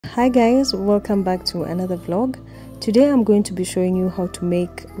Hi guys, welcome back to another vlog. Today I'm going to be showing you how to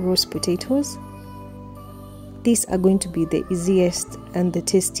make roast potatoes. These are going to be the easiest and the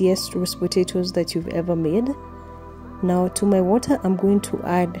tastiest roast potatoes that you've ever made. Now to my water I'm going to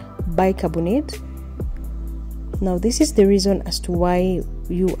add bicarbonate. Now this is the reason as to why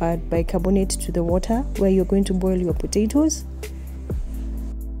you add bicarbonate to the water where you're going to boil your potatoes.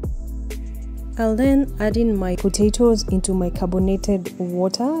 I'll then add in my potatoes into my carbonated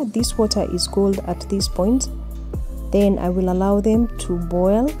water. This water is cold at this point. Then I will allow them to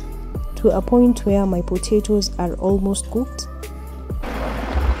boil to a point where my potatoes are almost cooked.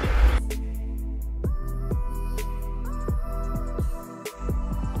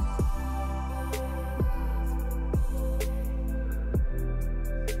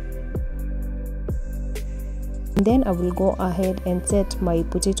 And then I will go ahead and set my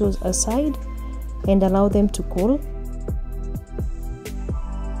potatoes aside and allow them to cool.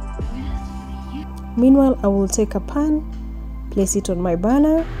 Meanwhile, I will take a pan, place it on my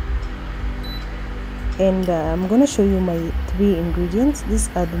burner, and I'm gonna show you my 3 ingredients. These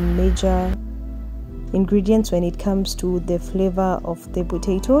are the major ingredients when it comes to the flavor of the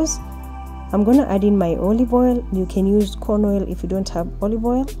potatoes. I'm gonna add in my olive oil. You can use corn oil if you don't have olive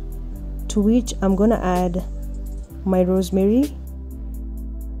oil, to which I'm gonna add my rosemary.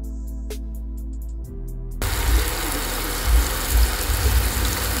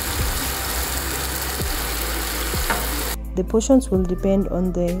 The portions will depend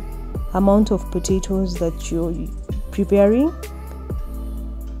on the amount of potatoes that you're preparing,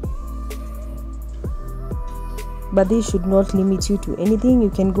 but this should not limit you to anything. You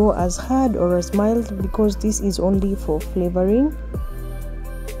can go as hard or as mild because this is only for flavoring.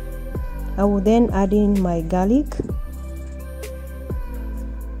 I will then add in my garlic.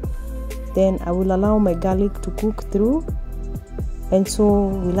 Then I will allow my garlic to cook through, and so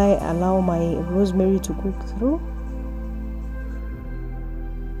will I allow my rosemary to cook through.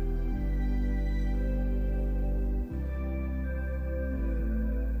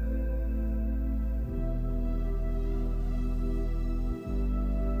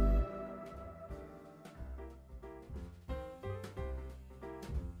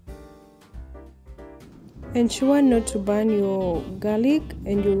 Ensure not to burn your garlic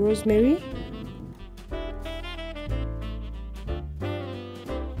and your rosemary.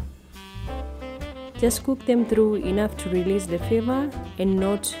 Just cook them through enough to release the flavor and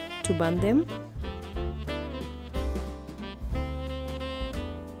not to burn them.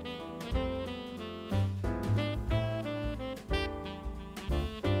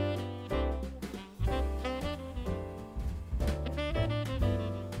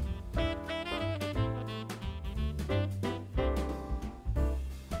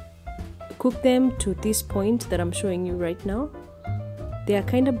 Cook them to this point that I'm showing you right now. They are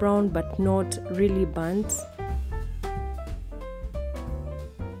kind of brown but not really burnt.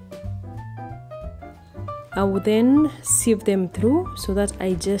 I will then sieve them through so that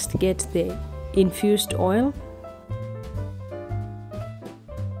I just get the infused oil.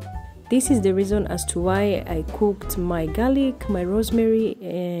 This is the reason as to why I cooked my garlic, my rosemary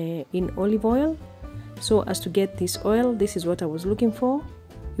in olive oil, so as to get this oil. This is what I was looking for.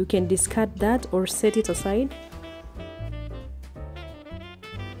 You can discard that or set it aside.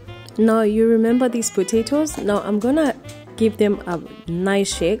 Now you remember these potatoes. Now I'm gonna give them a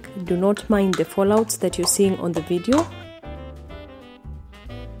nice shake. Do not mind the fallouts that you're seeing on the video.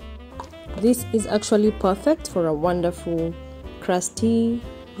 This is actually perfect for a wonderful crusty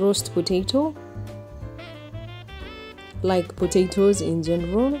roast potato, like potatoes in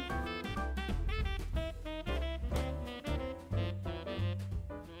general.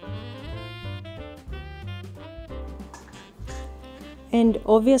 And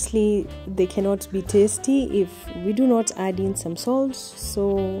obviously they cannot be tasty if we do not add in some salt,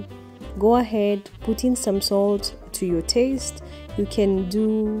 so go ahead, put in some salt to your taste. You can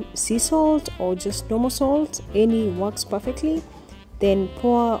do sea salt or just normal salt, any works perfectly. Then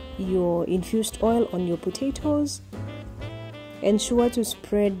pour your infused oil on your potatoes. Ensure to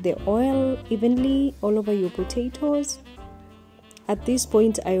spread the oil evenly all over your potatoes. At this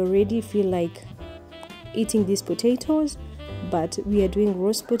point I already feel like eating these potatoes, but we are doing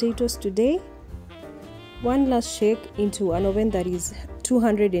roast potatoes today. One last shake into an oven that is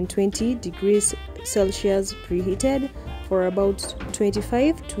 220 degrees Celsius preheated for about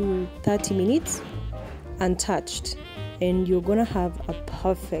 25 to 30 minutes untouched, and you're gonna have a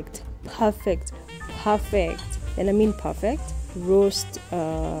perfect, and I mean perfect roast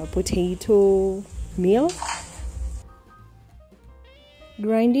potato meal.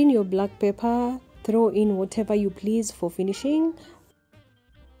 Grind in your black pepper, throw in whatever you please for finishing.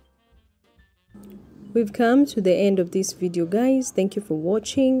 We've come to the end of this video, guys. Thank you for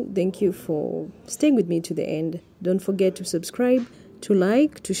watching. Thank you for staying with me to the end. Don't forget to subscribe, to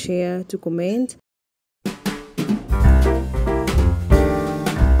like, to share, to comment.